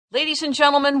Ladies and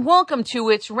gentlemen, welcome to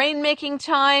It's Rainmaking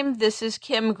Time. This is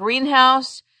Kim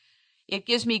Greenhouse. It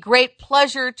gives me great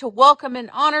pleasure to welcome and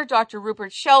honor Dr.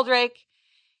 Rupert Sheldrake.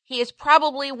 He is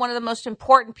probably one of the most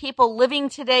important people living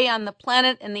today on the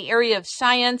planet in the area of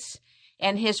science,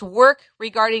 and his work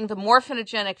regarding the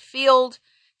morphogenetic field,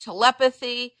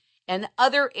 telepathy, and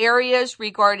other areas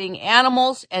regarding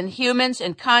animals and humans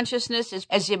and consciousness is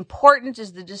as important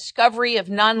as the discovery of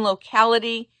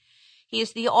non-locality. He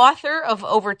is the author of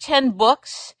over 10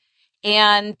 books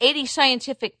and 80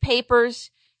 scientific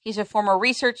papers. He's a former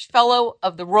research fellow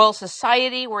of the Royal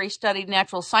Society, where he studied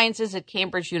natural sciences at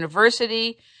Cambridge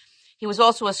University. He was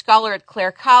also a scholar at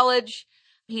Clare College.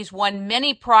 He's won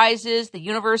many prizes, the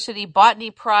University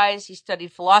Botany Prize. He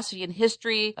studied philosophy and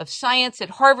history of science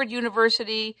at Harvard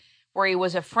University, where he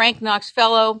was a Frank Knox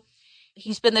Fellow.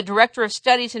 He's been the director of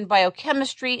studies in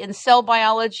biochemistry and cell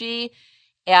biology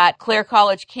at Clare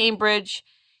College, Cambridge.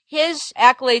 His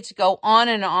accolades go on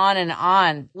and on and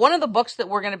on. One of the books that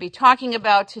we're going to be talking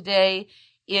about today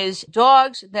is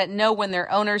Dogs That Know When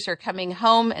Their Owners Are Coming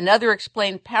Home and Other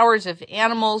Explained Powers of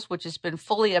Animals, which has been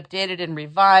fully updated and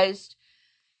revised.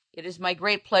 It is my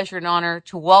great pleasure and honor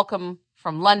to welcome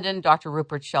from London Dr.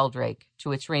 Rupert Sheldrake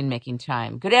to It's Rainmaking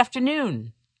Time. Good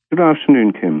afternoon. Good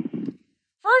afternoon, Kim.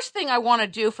 First thing I want to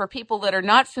do for people that are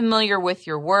not familiar with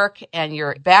your work and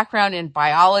your background in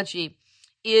biology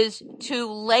is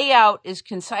to lay out as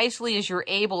concisely as you're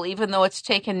able, even though it's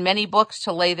taken many books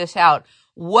to lay this out.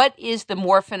 What is the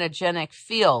morphogenetic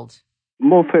field?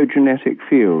 Morphogenetic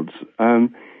fields.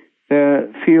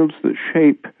 They're fields that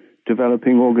shape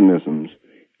developing organisms.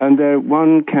 And they're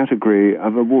one category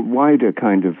of a wider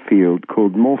kind of field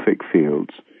called morphic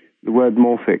fields. The word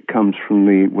morphic comes from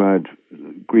the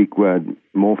Greek word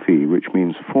morphe, which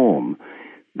means form.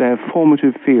 They're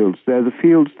formative fields. They're the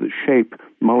fields that shape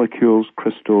molecules,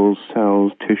 crystals,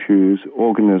 cells, tissues,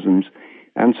 organisms,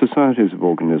 and societies of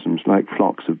organisms like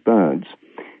flocks of birds.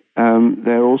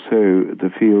 They're also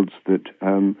the fields that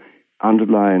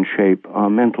underlie and shape our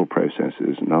mental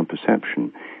processes and our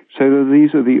perception. So that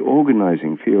these are the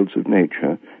organizing fields of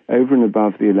nature over and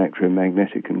above the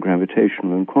electromagnetic and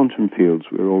gravitational and quantum fields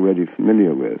we're already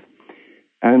familiar with.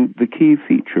 And the key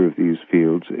feature of these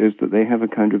fields is that they have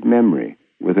a kind of memory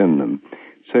within them.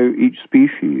 So each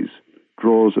species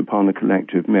draws upon a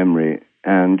collective memory,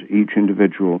 and each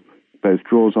individual both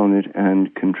draws on it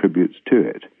and contributes to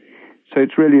it. So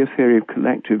it's really a theory of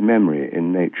collective memory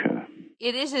in nature.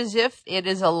 It is as if it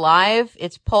is alive,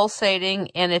 it's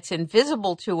pulsating, and it's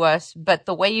invisible to us, but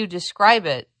the way you describe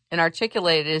it and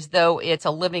articulate it is though it's a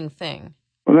living thing.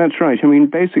 Well, that's right. I mean,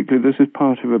 basically, this is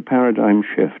part of a paradigm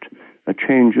shift, a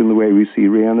change in the way we see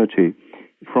reality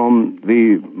from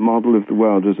the model of the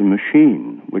world as a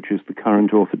machine, which is the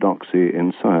current orthodoxy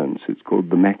in science. It's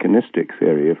called the mechanistic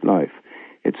theory of life.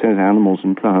 It says animals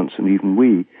and plants, and even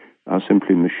we, are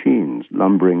simply machines,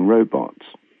 lumbering robots,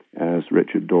 as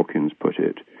Richard Dawkins put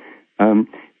it.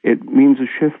 It means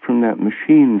a shift from that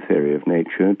machine theory of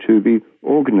nature to the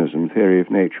organism theory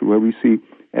of nature, where we see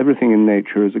everything in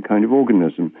nature as a kind of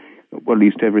organism, well, at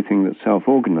least everything that's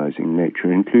self-organizing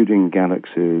nature, including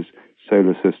galaxies,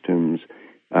 solar systems,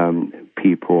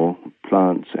 people,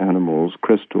 plants, animals,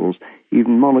 crystals,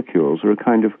 even molecules are a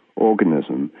kind of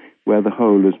organism where the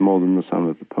whole is more than the sum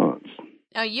of the parts.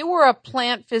 Now, you were a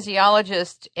plant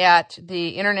physiologist at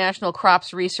the International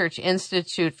Crops Research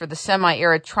Institute for the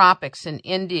Semi-Arid Tropics in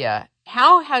India.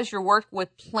 How has your work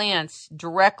with plants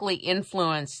directly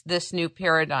influenced this new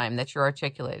paradigm that you're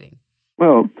articulating?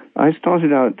 Well, I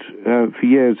started out for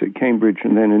years at Cambridge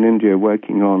and then in India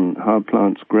working on how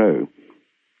plants grow.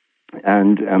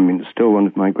 And, I mean, it's still one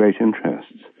of my great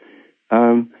interests.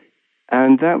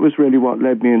 And that was really what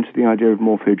led me into the idea of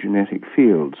morphogenetic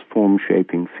fields,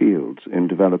 form-shaping fields in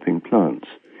developing plants.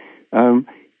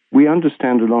 We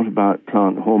understand a lot about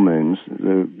plant hormones.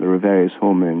 There are various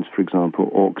hormones, for example,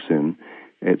 auxin.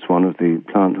 It's one of the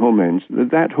plant hormones.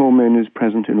 That hormone is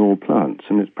present in all plants,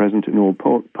 and it's present in all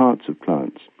parts of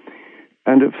plants.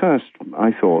 And at first,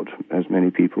 I thought, as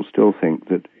many people still think,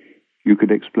 that you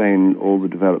could explain all the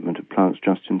development of plants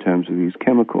just in terms of these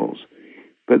chemicals.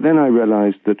 But then I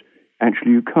realized that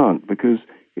actually you can't, because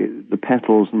the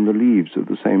petals and the leaves of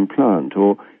the same plant,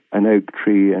 or an oak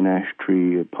tree, an ash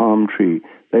tree, a palm tree,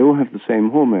 they all have the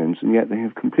same hormones, and yet they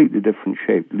have completely different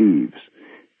shaped leaves.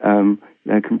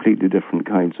 They're completely different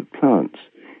kinds of plants.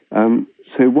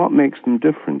 So what makes them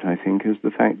different, I think, is the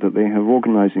fact that they have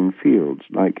organizing fields,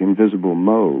 like invisible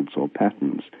molds or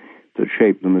patterns, that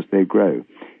shape them as they grow.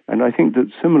 And I think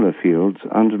that similar fields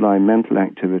underlie mental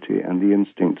activity and the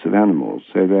instincts of animals,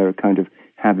 so they're a kind of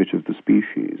habit of the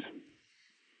species.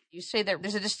 You say that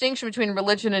there's a distinction between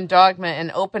religion and dogma and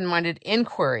open-minded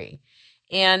inquiry.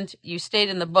 And you state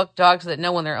in the book, Dogs That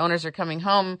Know When Their Owners Are Coming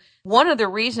Home, one of the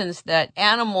reasons that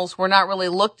animals were not really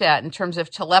looked at in terms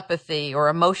of telepathy or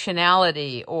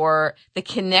emotionality or the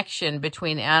connection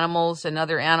between animals and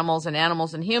other animals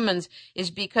and humans is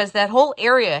because that whole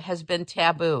area has been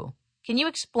taboo. Can you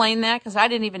explain that? Because I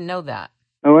didn't even know that.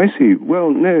 Oh, I see.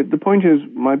 Well, no,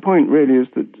 my point really is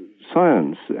that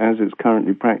science, as it's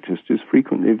currently practiced, is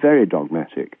frequently very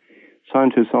dogmatic.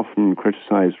 Scientists often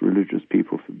criticize religious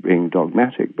people for being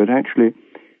dogmatic, but actually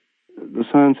the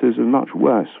sciences are much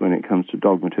worse when it comes to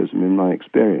dogmatism in my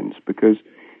experience, because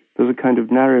there's a kind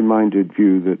of narrow-minded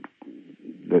view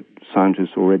that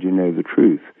scientists already know the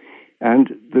truth. And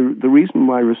the reason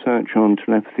why research on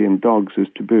telepathy in dogs is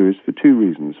taboo is for two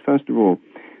reasons. First of all,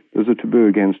 there's a taboo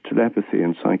against telepathy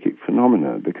and psychic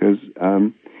phenomena, because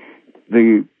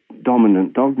the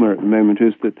dominant dogma at the moment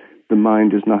is that the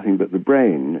mind is nothing but the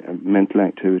brain. Mental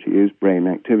activity is brain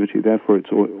activity. Therefore,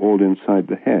 it's all inside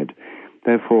the head.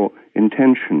 Therefore,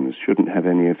 intentions shouldn't have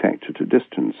any effect at a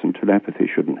distance, and telepathy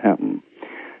shouldn't happen.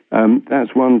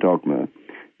 That's one dogma.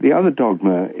 The other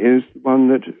dogma is one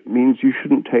that means you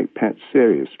shouldn't take pets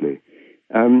seriously.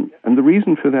 And the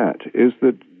reason for that is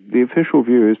that the official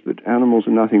view is that animals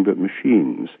are nothing but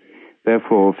machines.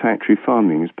 Therefore, factory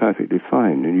farming is perfectly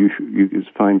fine, and it's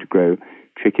fine to grow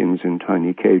chickens in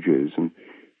tiny cages and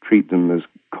treat them as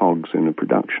cogs in a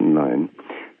production line.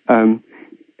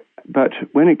 But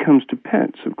when it comes to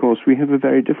pets, of course, we have a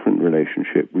very different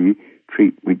relationship. We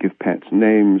give pets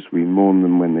names, we mourn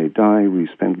them when they die, we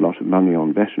spend a lot of money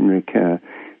on veterinary care,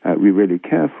 we really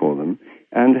care for them,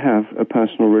 and have a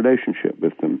personal relationship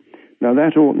with them. Now,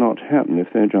 that ought not to happen if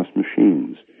they're just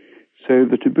machines. So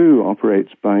the taboo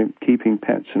operates by keeping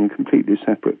pets in a completely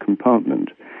separate compartment,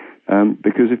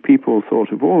 because if people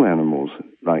thought of all animals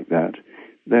like that,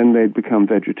 then they'd become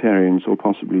vegetarians or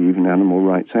possibly even animal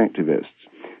rights activists.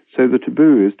 So the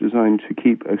taboo is designed to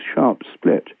keep a sharp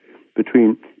split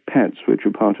between pets, which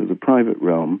are part of the private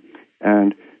realm,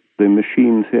 and the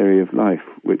machine theory of life,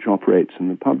 which operates in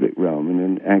the public realm and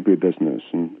in agribusiness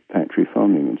and factory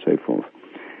farming and so forth.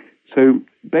 So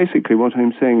basically what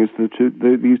I'm saying is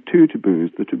that these two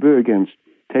taboos, the taboo against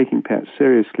taking pets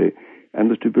seriously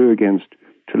and the taboo against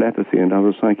telepathy and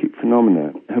other psychic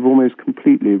phenomena, have almost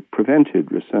completely prevented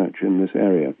research in this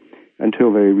area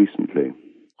until very recently.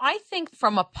 I think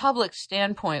from a public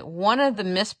standpoint, one of the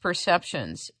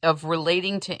misperceptions of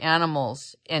relating to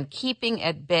animals and keeping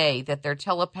at bay that they're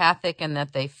telepathic and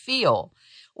that they feel,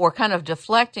 or kind of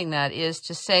deflecting that, is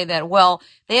to say that, well,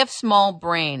 they have small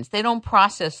brains. They don't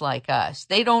process like us.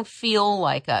 They don't feel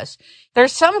like us.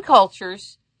 There's some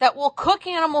cultures that will cook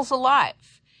animals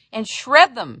alive and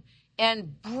shred them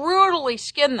and brutally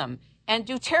skin them and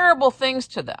do terrible things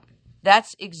to them.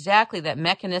 That's exactly that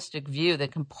mechanistic view, the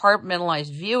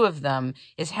compartmentalized view of them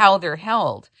is how they're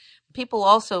held. People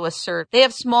also assert they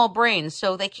have small brains,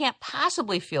 so they can't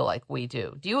possibly feel like we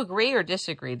do. Do you agree or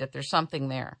disagree that there's something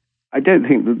there? I don't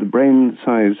think that the brain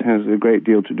size has a great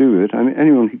deal to do with it. I mean,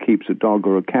 anyone who keeps a dog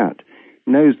or a cat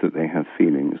knows that they have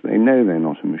feelings. They know they're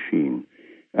not a machine.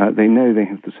 They know they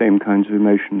have the same kinds of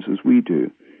emotions as we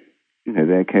do. You know,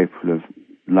 they're capable of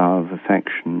love,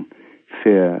 affection,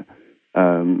 fear,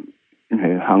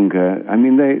 hunger. I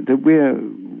mean,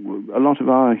 a lot of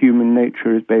our human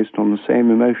nature is based on the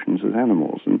same emotions as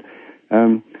animals. And,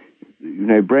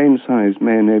 brain size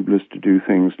may enable us to do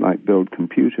things like build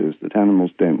computers that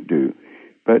animals don't do.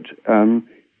 But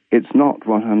it's not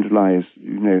what underlies,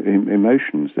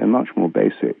 emotions. They're much more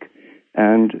basic.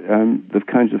 And the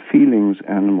kinds of feelings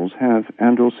animals have,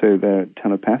 and also their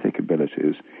telepathic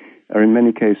abilities, are in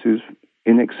many cases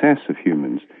in excess of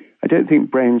humans. I don't think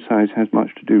brain size has much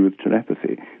to do with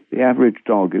telepathy. The average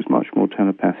dog is much more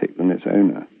telepathic than its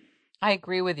owner. I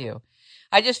agree with you.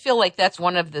 I just feel like that's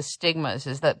one of the stigmas,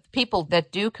 is that people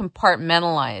that do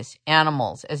compartmentalize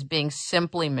animals as being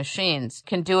simply machines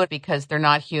can do it because they're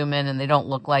not human and they don't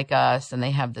look like us and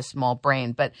they have this small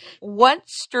brain. But what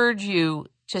stirred you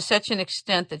to such an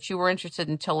extent that you were interested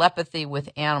in telepathy with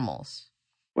animals?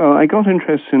 Well, I got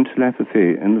interested in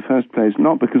telepathy in the first place,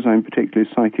 not because I'm particularly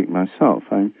psychic myself.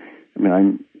 I'm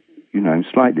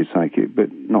slightly psychic, but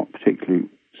not particularly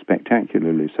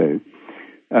spectacularly so.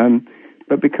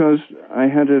 But because I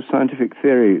had a scientific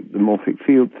theory, the morphic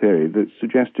field theory, that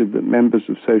suggested that members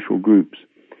of social groups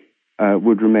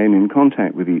would remain in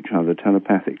contact with each other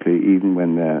telepathically even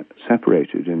when they're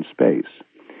separated in space.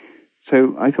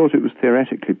 So I thought it was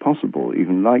theoretically possible,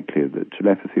 even likely, that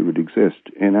telepathy would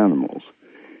exist in animals.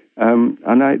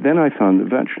 Then I found that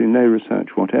virtually no research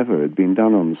whatever had been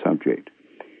done on the subject.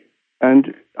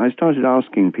 And I started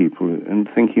asking people and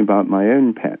thinking about my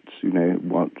own pets.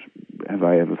 What have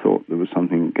I ever thought there was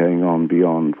something going on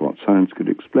beyond what science could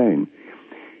explain?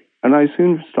 And I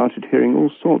soon started hearing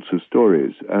all sorts of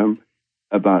stories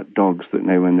about dogs that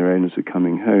know when their owners are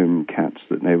coming home, cats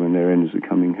that know when their owners are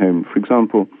coming home. For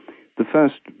example, the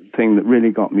first thing that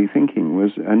really got me thinking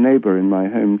was a neighbour in my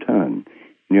hometown,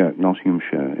 near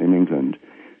Nottinghamshire in England.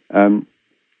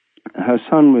 Her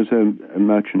son was a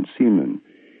merchant seaman,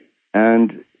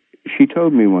 and she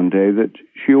told me one day that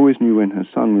she always knew when her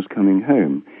son was coming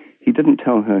home. He didn't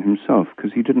tell her himself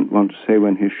because he didn't want to say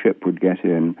when his ship would get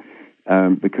in,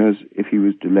 because if he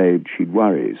was delayed, she'd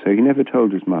worry. So he never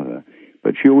told his mother.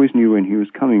 But she always knew when he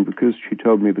was coming because she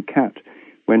told me the cat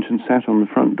went and sat on the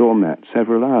front doormat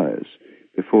several hours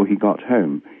before he got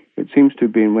home. It seems to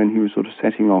have been when he was sort of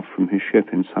setting off from his ship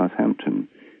in Southampton,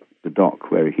 the dock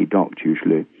where he docked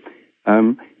usually.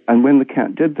 And when the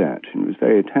cat did that and was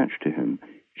very attached to him,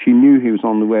 she knew he was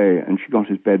on the way and she got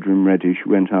his bedroom ready. She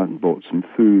went out and bought some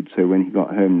food so when he got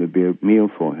home there'd be a meal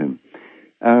for him.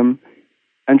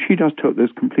 And she just took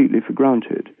this completely for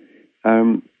granted.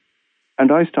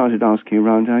 And I started asking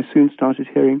around, and I soon started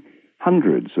hearing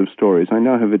hundreds of stories. I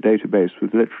now have a database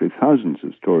with literally thousands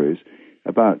of stories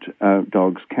about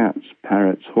dogs, cats,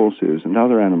 parrots, horses, and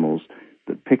other animals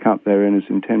that pick up their owner's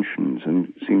intentions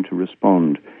and seem to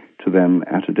respond to them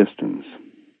at a distance.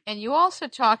 And you also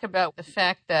talk about the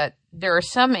fact that there are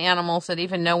some animals that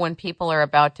even know when people are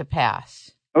about to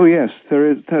pass. Oh, yes.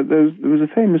 There was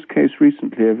a famous case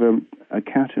recently of a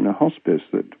cat in a hospice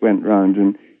that went round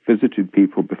and visited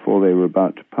people before they were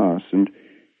about to pass, and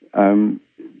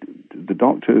the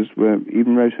doctors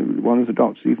one of the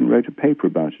doctors even wrote a paper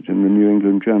about it in the New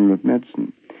England Journal of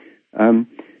Medicine.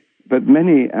 But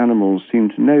many animals seem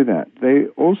to know that. They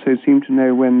also seem to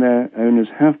know when their owners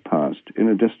have passed in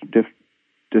a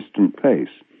distant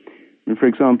place. And for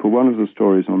example, one of the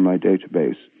stories on my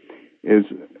database is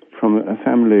from a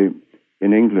family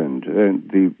in England.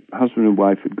 The husband and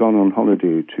wife had gone on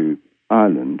holiday to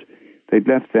Ireland. They'd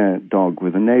left their dog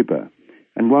with a neighbour.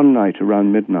 And one night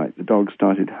around midnight, the dog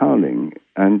started howling,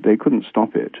 and they couldn't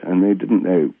stop it, and they didn't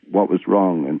know what was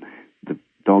wrong, and the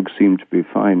dog seemed to be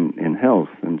fine in health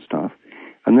and stuff.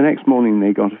 And the next morning,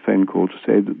 they got a phone call to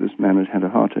say that this man had had a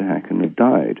heart attack and had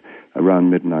died around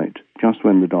midnight, just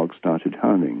when the dog started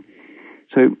howling.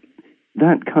 So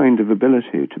that kind of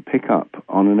ability to pick up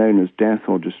on an owner's death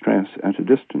or distress at a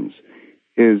distance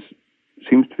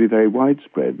seems to be very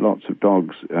widespread. Lots of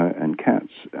dogs and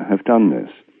cats have done this.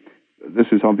 This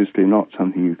is obviously not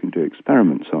something you can do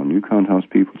experiments on. You can't ask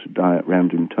people to die at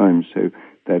random times so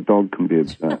their dog can be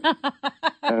observed.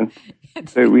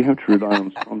 So we have to rely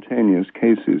on spontaneous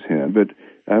cases here. But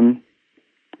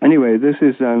anyway, this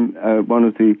is one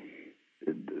of the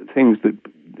things that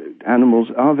animals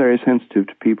are very sensitive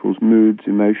to people's moods,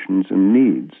 emotions, and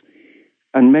needs.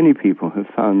 And many people have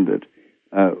found that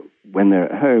when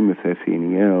they're at home, if they're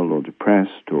feeling ill or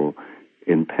depressed or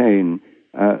in pain,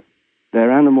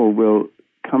 their animal will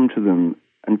come to them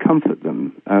and comfort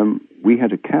them. We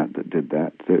had a cat that did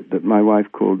that my wife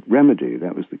called Remedy.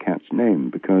 That was the cat's name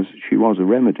because she was a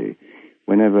remedy.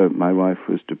 Whenever my wife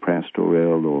was depressed or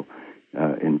ill or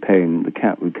in pain, the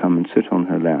cat would come and sit on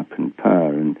her lap and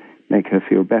purr and make her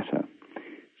feel better.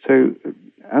 So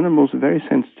animals are very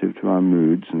sensitive to our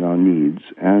moods and our needs,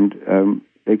 and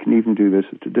they can even do this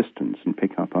at a distance and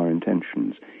pick up our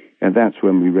intentions. And that's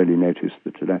when we really notice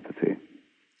the telepathy.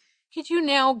 Could you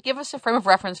now give us a frame of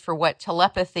reference for what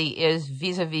telepathy is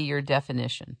vis-a-vis your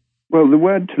definition? Well, the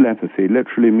word telepathy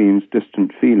literally means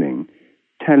distant feeling.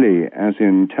 Tele, as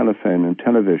in telephone and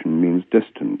television, means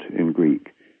distant in Greek.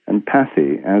 And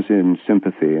pathy, as in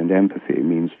sympathy and empathy,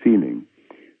 means feeling.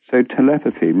 So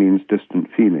telepathy means distant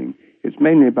feeling. It's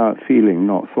mainly about feeling,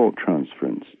 not thought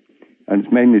transference. And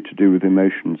it's mainly to do with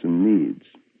emotions and needs.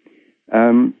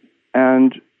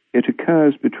 And it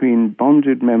occurs between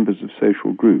bonded members of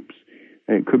social groups.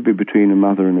 It could be between a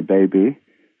mother and a baby.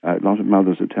 A lot of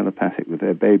mothers are telepathic with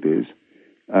their babies.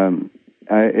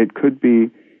 It could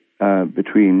be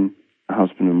between a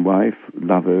husband and wife,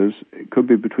 lovers. It could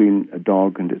be between a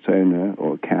dog and its owner,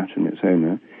 or a cat and its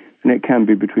owner. And it can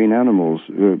be between animals,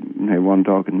 one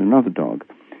dog and another dog.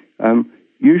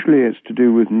 Usually it's to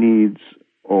do with needs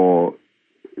or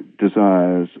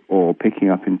desires or picking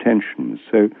up intentions.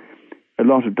 So a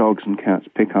lot of dogs and cats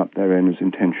pick up their owner's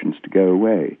intentions to go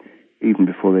away, even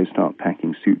before they start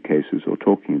packing suitcases or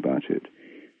talking about it.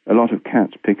 A lot of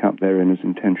cats pick up their owner's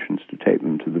intentions to take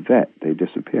them to the vet. They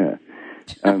disappear.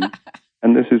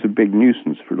 And this is a big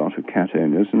nuisance for a lot of cat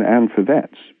owners and for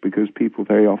vets, because people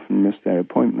very often miss their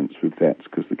appointments with vets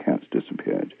because the cat's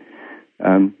disappeared.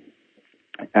 And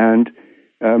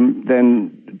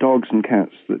then dogs and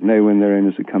cats that know when their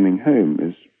owners are coming home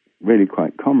is really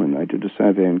quite common. I did a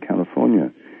survey in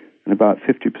California, and about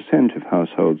 50% of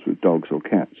households with dogs or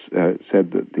cats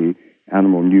said that the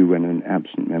animal knew when an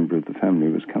absent member of the family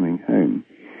was coming home.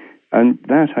 And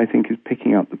that, I think, is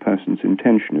picking up the person's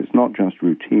intention. It's not just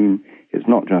routine, it's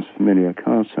not just familiar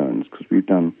car sounds, because we've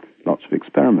done lots of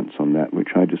experiments on that, which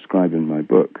I describe in my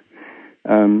book.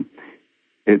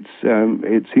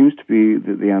 It seems to be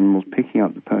that the animal's picking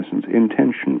up the person's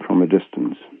intention from a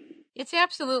distance. It's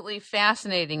absolutely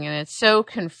fascinating, and it's so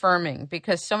confirming,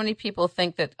 because so many people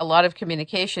think that a lot of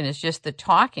communication is just the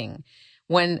talking,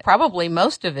 when probably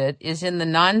most of it is in the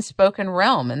non-spoken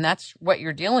realm, and that's what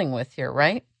you're dealing with here,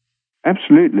 right?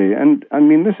 Absolutely. And, I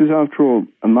mean, this is, after all,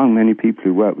 among many people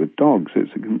who work with dogs,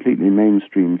 it's a completely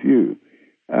mainstream view.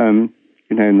 In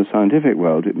the scientific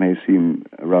world, it may seem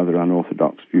a rather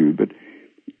unorthodox view, but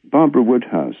Barbara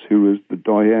Woodhouse, who was the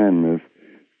doyenne of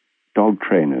dog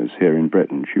trainers here in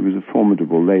Britain, she was a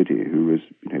formidable lady who was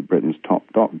Britain's top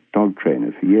dog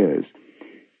trainer for years.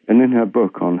 And in her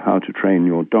book on how to train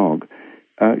your dog,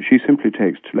 she simply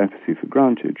takes telepathy for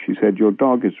granted. She said, your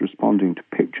dog is responding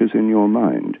to pictures in your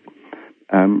mind.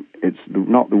 It's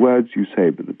not the words you say,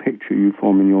 but the picture you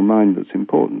form in your mind that's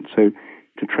important. So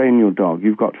to train your dog,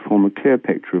 you've got to form a clear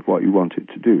picture of what you want it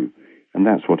to do, and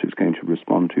that's what it's going to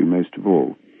respond to most of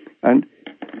all. And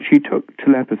she took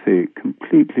telepathy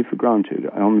completely for granted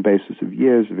on the basis of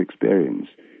years of experience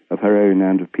of her own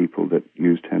and of people that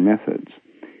used her methods.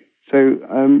 So,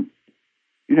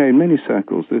 in many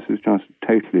circles, this is just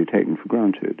totally taken for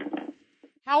granted.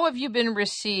 How have you been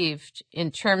received in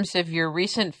terms of your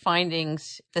recent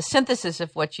findings, the synthesis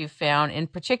of what you found, in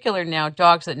particular now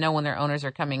dogs that know when their owners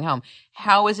are coming home?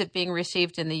 How is it being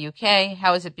received in the UK?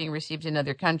 How is it being received in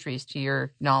other countries, to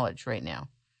your knowledge right now?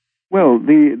 Well,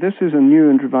 this is a new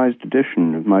and revised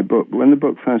edition of my book. When the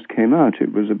book first came out,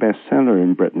 it was a bestseller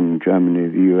in Britain, Germany,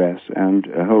 the US, and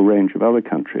a whole range of other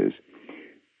countries.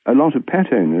 A lot of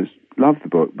pet owners love the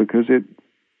book because it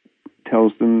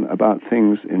tells them about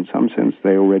things in some sense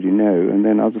they already know, and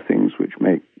then other things which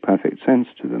make perfect sense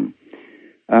to them.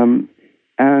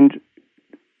 And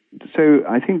so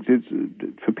I think that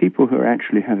for people who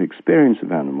actually have experience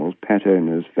of animals, pet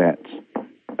owners, vets,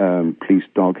 police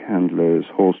dog handlers,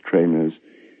 horse trainers,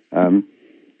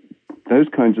 those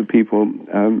kinds of people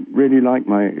really like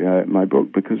my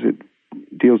book because it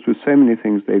deals with so many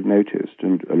things they've noticed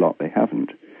and a lot they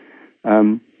haven't.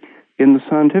 In the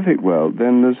scientific world,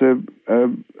 then there's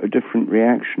a different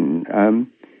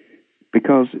reaction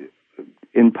because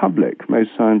in public, most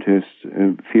scientists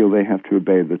feel they have to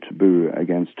obey the taboo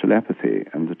against telepathy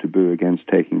and the taboo against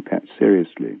taking pets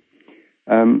seriously.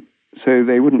 So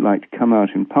they wouldn't like to come out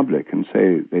in public and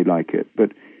say they like it,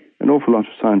 but an awful lot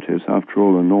of scientists, after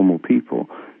all, are normal people,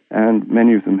 and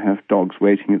many of them have dogs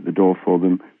waiting at the door for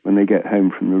them when they get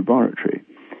home from the laboratory.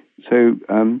 So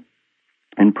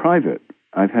in private,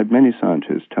 I've had many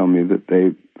scientists tell me that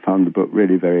they found the book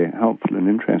really very helpful and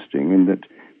interesting, and that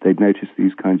they'd noticed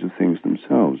these kinds of things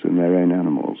themselves in their own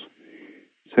animals.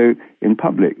 So in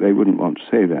public, they wouldn't want to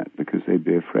say that because they'd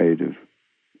be afraid of,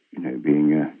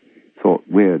 being thought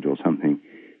weird or something.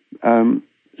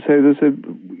 So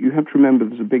you have to remember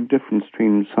there's a big difference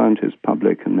between scientists'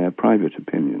 public and their private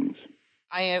opinions.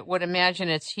 I would imagine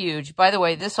it's huge. By the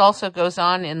way, this also goes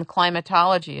on in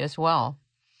climatology as well.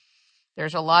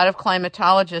 There's a lot of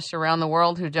climatologists around the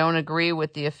world who don't agree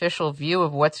with the official view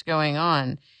of what's going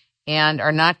on and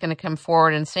are not going to come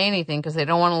forward and say anything because they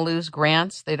don't want to lose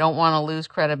grants, they don't want to lose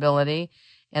credibility,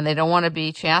 and they don't want to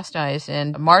be chastised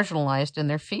and marginalized in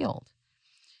their field.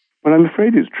 Well, I'm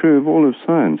afraid it's true of all of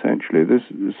science, actually.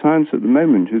 Science at the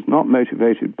moment is not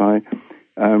motivated by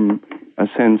a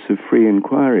sense of free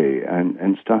inquiry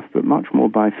and stuff, but much more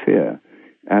by fear.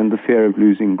 And the fear of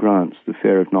losing grants, the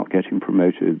fear of not getting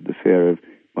promoted, the fear of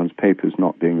one's papers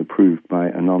not being approved by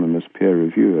anonymous peer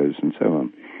reviewers, and so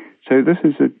on. So this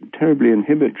is terribly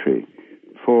inhibitory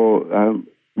for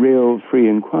real free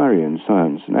inquiry in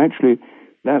science. And actually,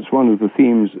 that's one of the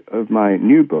themes of my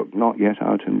new book, not yet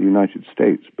out in the United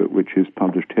States, but which is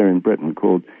published here in Britain,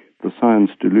 called The Science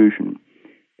Delusion.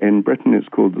 In Britain, it's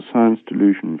called The Science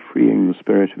Delusion, Freeing the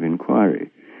Spirit of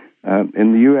Inquiry.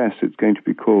 In the US, it's going to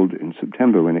be called, in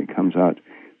September when it comes out,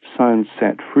 Science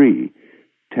Set Free,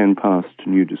 10 Paths to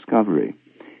New Discovery.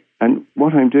 And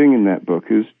what I'm doing in that book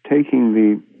is taking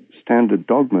the standard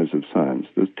dogmas of science,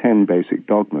 there's 10 basic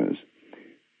dogmas,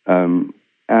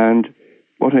 and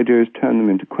what I do is turn them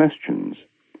into questions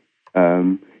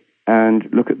and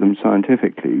look at them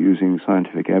scientifically using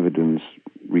scientific evidence,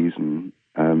 reason,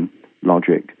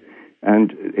 logic,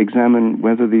 and examine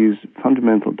whether these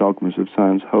fundamental dogmas of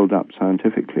science hold up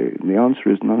scientifically. And the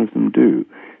answer is none of them do.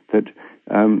 That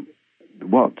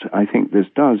what I think this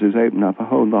does is open up a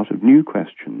whole lot of new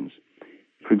questions.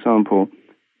 For example,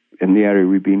 in the area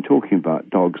we've been talking about,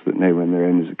 dogs that know when their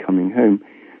owners are coming home,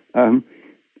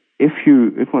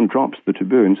 if one drops the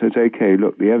taboo and says, okay,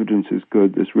 look, the evidence is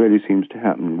good, this really seems to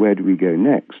happen, where do we go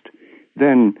next?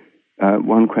 Then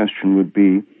one question would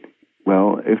be,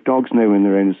 well, if dogs know when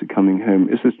their owners are coming home,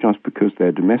 is this just because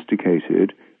they're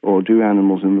domesticated, or do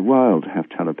animals in the wild have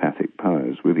telepathic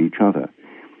powers with each other?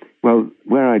 Well,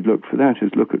 where I'd look for that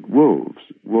is look at wolves.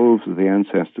 Wolves are the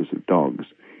ancestors of dogs.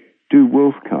 Do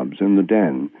wolf cubs in the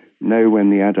den know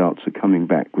when the adults are coming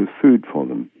back with food for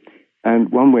them?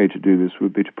 And one way to do this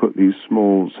would be to put these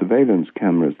small surveillance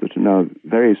cameras that are now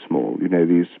very small,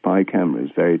 these spy cameras,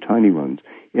 very tiny ones,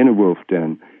 in a wolf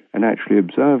den and actually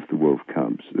observe the wolf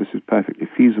cubs. This is perfectly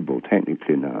feasible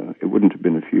technically now. It wouldn't have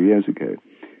been a few years ago.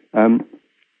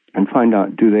 And find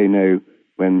out, do they know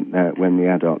when the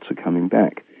adults are coming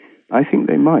back? I think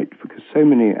they might, because so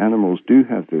many animals do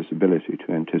have this ability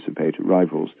to anticipate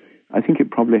arrivals. I think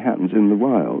it probably happens in the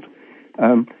wild.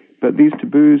 But these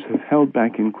taboos have held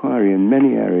back inquiry in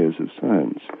many areas of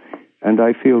science. And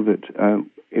I feel that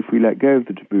if we let go of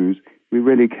the taboos, we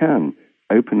really can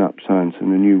open up science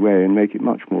in a new way and make it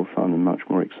much more fun and much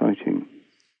more exciting.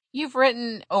 You've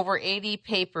written over 80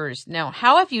 papers. Now,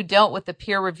 how have you dealt with the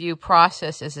peer review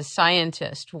process as a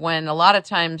scientist when a lot of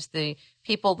times the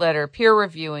people that are peer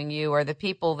reviewing you are the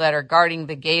people that are guarding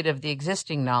the gate of the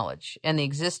existing knowledge and the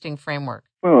existing framework?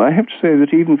 Well, I have to say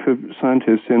that even for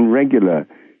scientists in regular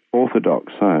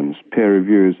orthodox science, peer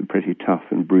review is a pretty tough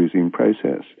and bruising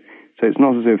process. So it's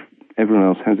not as if everyone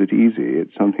else has it easy.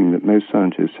 It's something that most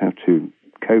scientists have to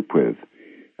cope with.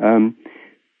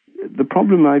 The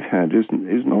problem I've had is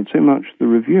not so much the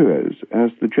reviewers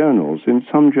as the journals. In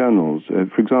some journals,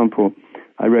 for example,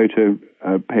 I wrote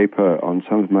a paper on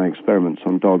some of my experiments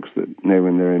on dogs that know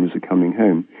when their owners are coming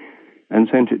home and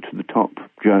sent it to the top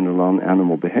journal on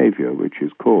animal behavior, which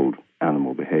is called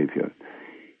Animal Behavior.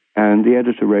 And the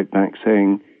editor wrote back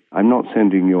saying, I'm not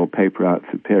sending your paper out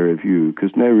for peer review because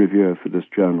no reviewer for this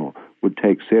journal would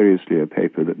take seriously a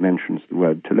paper that mentions the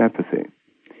word telepathy.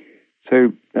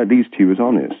 So at least he was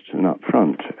honest and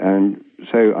upfront. And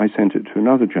so I sent it to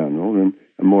another journal, and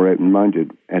a more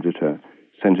open-minded editor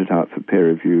sent it out for peer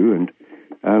review. And,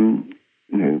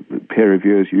 peer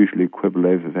reviewers usually quibble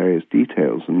over various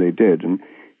details, and they did. And,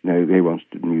 they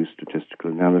wanted to use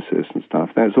statistical analysis and stuff.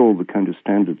 That's all the kind of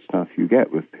standard stuff you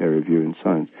get with peer review in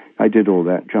science. I did all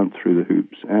that, jumped through the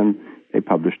hoops, and they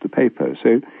published the paper.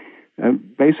 So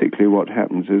basically what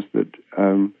happens is that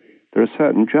there are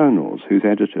certain journals whose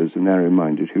editors are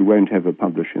narrow-minded who won't ever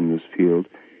publish in this field.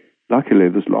 Luckily,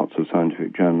 there's lots of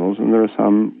scientific journals, and there are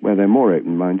some where they're more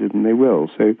open-minded, and they will.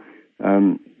 So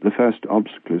the first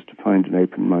obstacle is to find an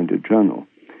open-minded journal.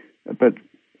 But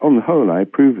on the whole, I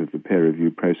approve of the peer review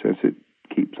process. It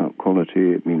keeps up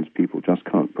quality. It means people just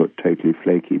can't put totally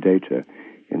flaky data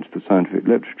into the scientific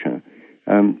literature.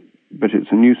 But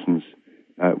it's a nuisance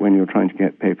when you're trying to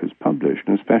get papers published,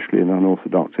 and especially in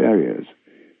unorthodox areas.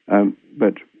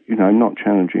 But, I'm not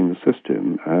challenging the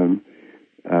system.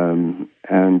 And,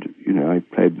 I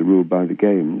played the rule by the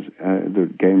games, the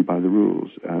game by the rules.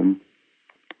 And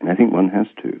I think one has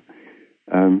to.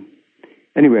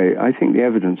 Anyway, I think the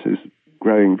evidence is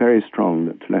growing very strong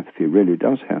that telepathy really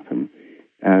does happen,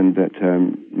 and that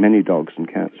many dogs and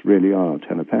cats really are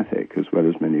telepathic, as well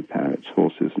as many parrots,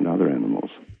 horses, and other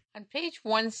animals. On page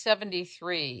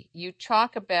 173, you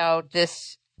talk about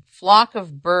this flock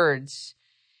of birds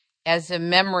as a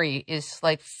memory is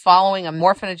like following a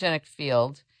morphogenetic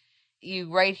field.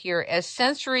 You write here, as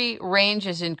sensory range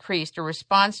is increased, a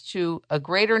response to a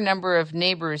greater number of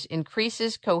neighbors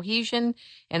increases cohesion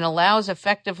and allows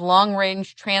effective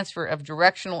long-range transfer of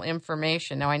directional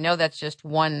information. Now, I know that's just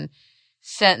one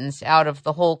sentence out of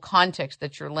the whole context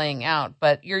that you're laying out,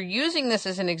 but you're using this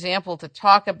as an example to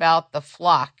talk about the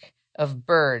flock of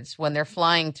birds when they're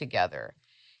flying together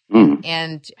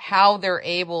and how they're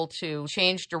able to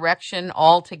change direction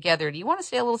altogether. Do you want to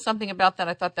say a little something about that?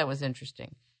 I thought that was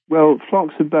interesting. Well,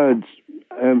 flocks of birds,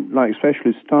 like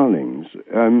especially starlings,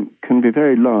 can be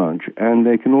very large, and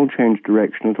they can all change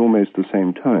direction at almost the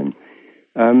same time.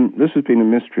 This has been a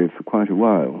mystery for quite a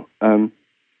while.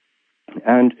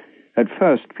 And at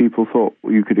first, people thought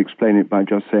you could explain it by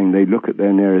just saying they look at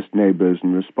their nearest neighbors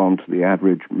and respond to the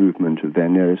average movement of their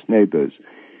nearest neighbors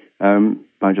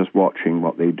by just watching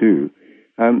what they do.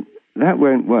 That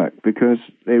won't work because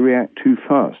they react too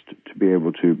fast to be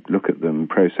able to look at them,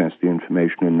 process the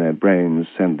information in their brains,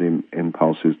 send the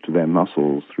impulses to their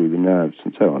muscles through the nerves,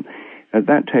 and so on.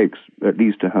 that takes at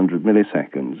least 100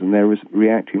 milliseconds, and they're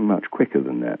reacting much quicker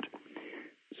than that.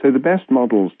 So the best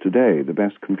models today, the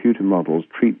best computer models,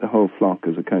 treat the whole flock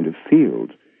as a kind of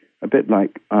field, a bit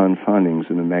like iron filings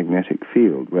in a magnetic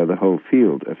field, where the whole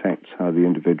field affects how the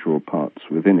individual parts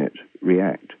within it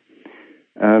react.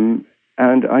 And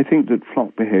I think that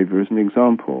flock behavior is an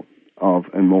example of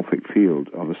a morphic field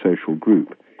of a social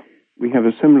group. We have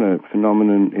a similar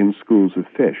phenomenon in schools of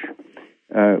fish,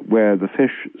 where the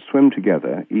fish swim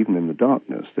together, even in the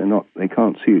darkness. They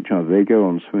can't see each other. They go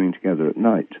on swimming together at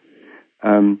night.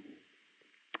 And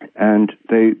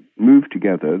they move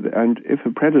together, and if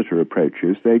a predator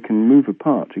approaches, they can move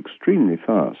apart extremely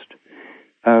fast.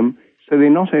 So they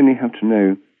not only have to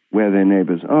know where their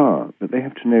neighbors are, but they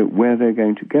have to know where they're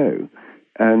going to go,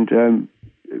 and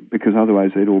because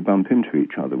otherwise they'd all bump into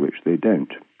each other, which they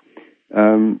don't.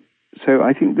 So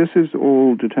I think this is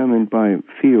all determined by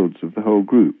fields of the whole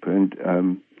group, and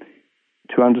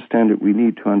to understand it, we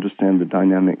need to understand the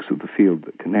dynamics of the field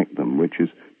that connect them, which is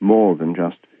more than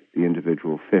just the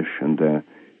individual fish and their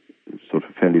sort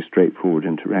of fairly straightforward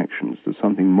interactions. There's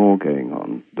something more going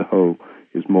on. The whole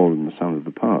is more than the sum of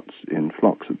the parts in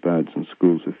flocks of birds and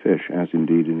schools of fish, as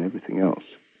indeed in everything else.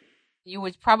 You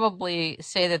would probably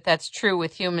say that that's true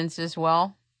with humans as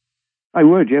well? I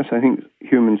would, yes. I think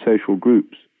human social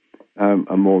groups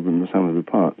are more than the sum of the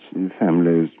parts. And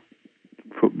families,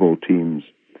 football teams,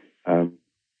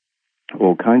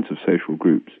 all kinds of social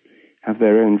groups have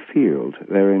their own field,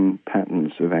 their own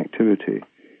patterns of activity.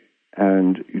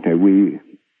 And, we,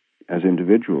 as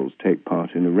individuals, take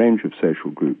part in a range of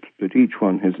social groups, but each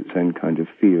one has its own kind of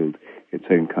field, its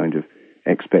own kind of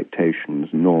expectations,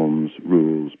 norms,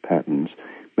 rules, patterns,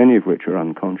 many of which are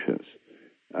unconscious.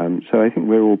 So I think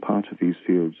we're all part of these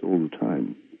fields all the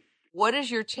time. What is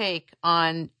your take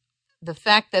on the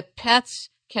fact that pets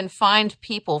can find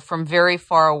people from very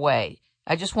far away?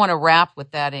 I just want to wrap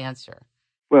with that answer.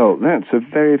 Well, that's a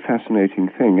very fascinating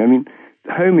thing. I mean,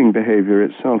 homing behavior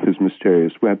itself is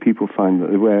mysterious, where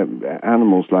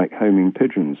animals like homing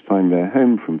pigeons find their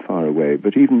home from far away.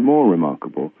 But even more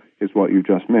remarkable is what you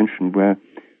just mentioned, where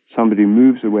somebody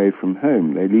moves away from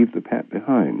home, they leave the pet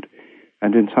behind.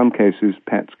 And in some cases,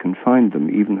 pets can find them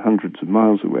even hundreds of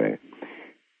miles away.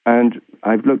 And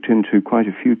I've looked into quite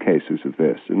a few cases of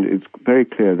this, and it's very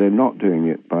clear they're not doing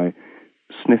it by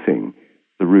sniffing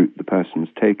the route the person's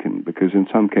taken, because in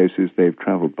some cases they've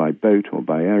traveled by boat or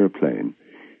by aeroplane.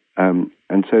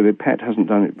 And so the pet hasn't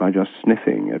done it by just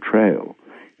sniffing a trail.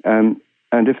 And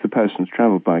if the person's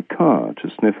traveled by car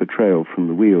to sniff a trail from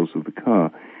the wheels of the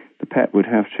car, the pet would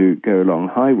have to go along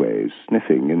highways,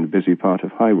 sniffing in the busy part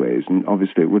of highways, and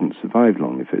obviously it wouldn't survive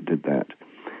long if it did that.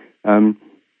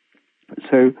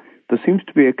 So there seems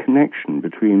to be a connection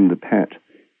between the pet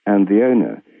and the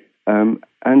owner.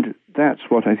 And that's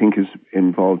what I think is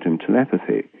involved in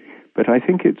telepathy. But I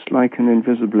think it's like an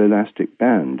invisible elastic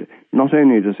band. Not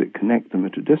only does it connect them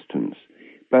at a distance,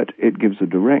 but it gives a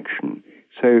direction.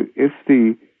 So if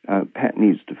the pet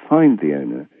needs to find the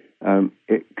owner,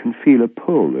 it can feel a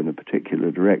pull in a particular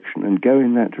direction and go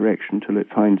in that direction till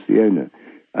it finds the owner.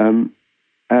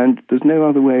 And there's no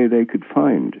other way they could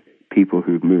find people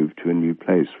who've moved to a new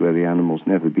place where the animal's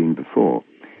never been before.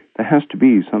 There has to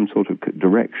be some sort of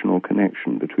directional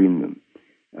connection between them.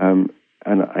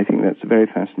 And I think that's a very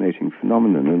fascinating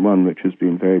phenomenon, and one which has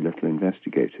been very little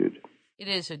investigated. It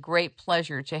is a great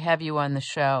pleasure to have you on the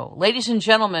show. Ladies and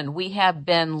gentlemen, we have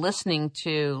been listening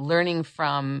to, learning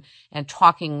from, and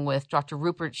talking with Dr.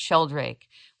 Rupert Sheldrake.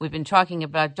 We've been talking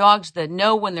about dogs that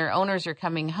know when their owners are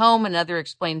coming home, another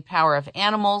explained power of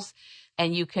animals.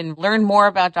 And you can learn more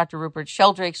about Dr. Rupert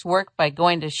Sheldrake's work by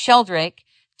going to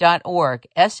sheldrake.org,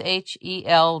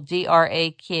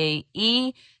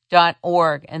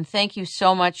 sheldrake.org. And thank you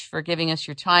so much for giving us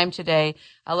your time today.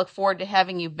 I look forward to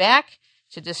having you back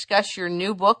to discuss your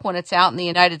new book when it's out in the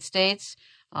United States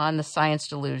on the science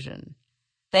delusion.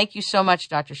 Thank you so much,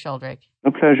 Dr. Sheldrake.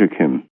 A pleasure, Kim.